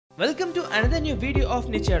Welcome to another new video of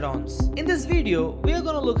Niche Addons. In this video, we are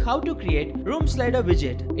going to look how to create room slider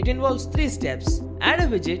widget. It involves 3 steps: add a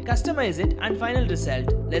widget, customize it, and final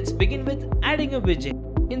result. Let's begin with adding a widget.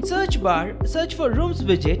 In search bar, search for rooms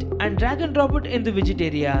widget and drag and drop it in the widget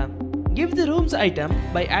area. Give the rooms item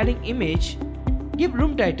by adding image, give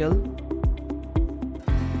room title,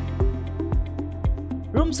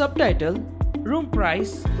 room subtitle, room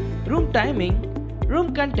price, room timing,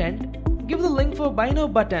 room content, give the link for buy now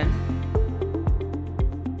button.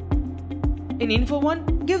 In info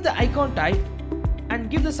 1, give the icon type and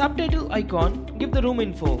give the subtitle icon, give the room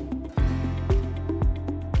info.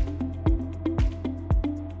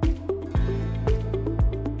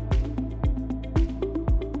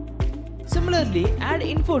 Similarly, add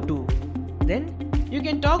info 2. Then you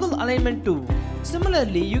can toggle alignment 2.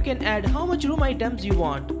 Similarly, you can add how much room items you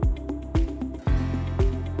want.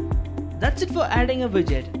 That's it for adding a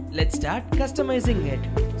widget. Let's start customizing it.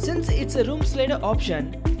 Since it's a room slider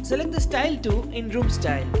option, select the style 2 in room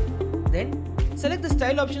style. Then select the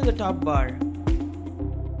style option in the top bar.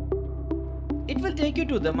 It will take you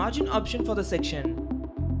to the margin option for the section.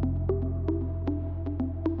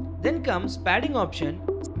 Then comes padding option,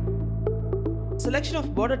 selection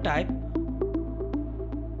of border type,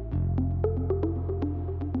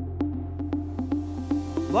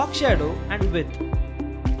 box shadow and width.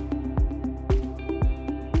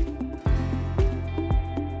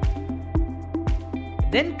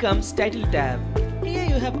 Then comes title tab. Here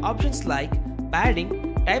you have options like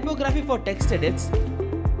padding, typography for text edits,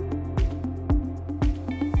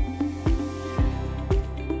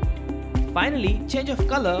 finally change of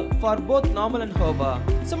color for both normal and hover.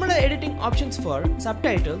 Similar editing options for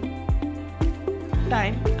subtitle,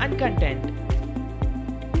 time and content.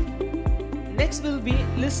 Next will be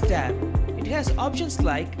list tab. It has options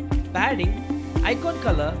like padding, icon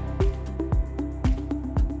color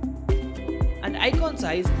and icon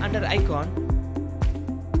size under icon.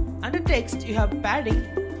 Under text you have padding,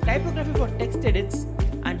 typography for text edits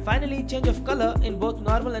and finally change of color in both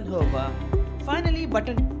normal and hover. Finally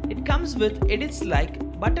button. It comes with edits like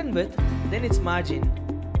button width, then its margin,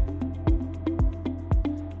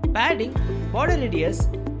 padding, border radius,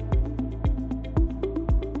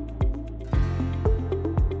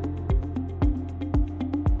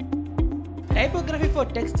 typography for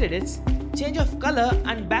text edits, change of color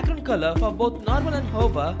and background color for both normal and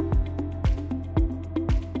hover,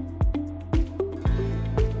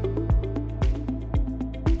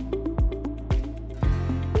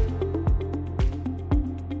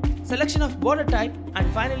 selection of border type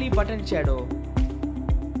and finally button shadow.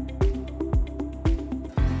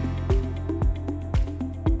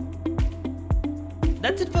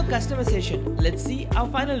 That's it for customization. Let's see our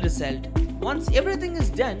final result. Once everything is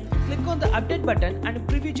done, click on the update button and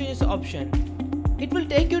preview changes option. It will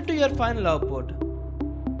take you to your final output.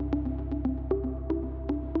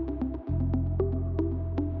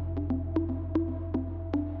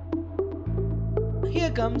 Here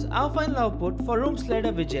comes our final output for room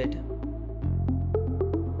slider widget.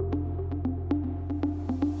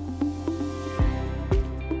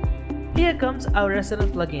 Here comes our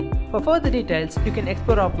restaurant plugin. For further details, you can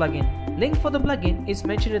explore our plugin. Link for the plugin is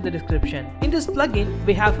mentioned in the description. In this plugin,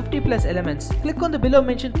 we have 50+ elements. Click on the below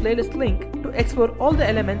mentioned playlist link to explore all the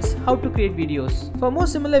elements, how to create videos. For more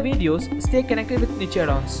similar videos, stay connected with Niche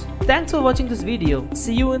Addons. Thanks for watching this video.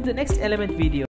 See you in the next element video.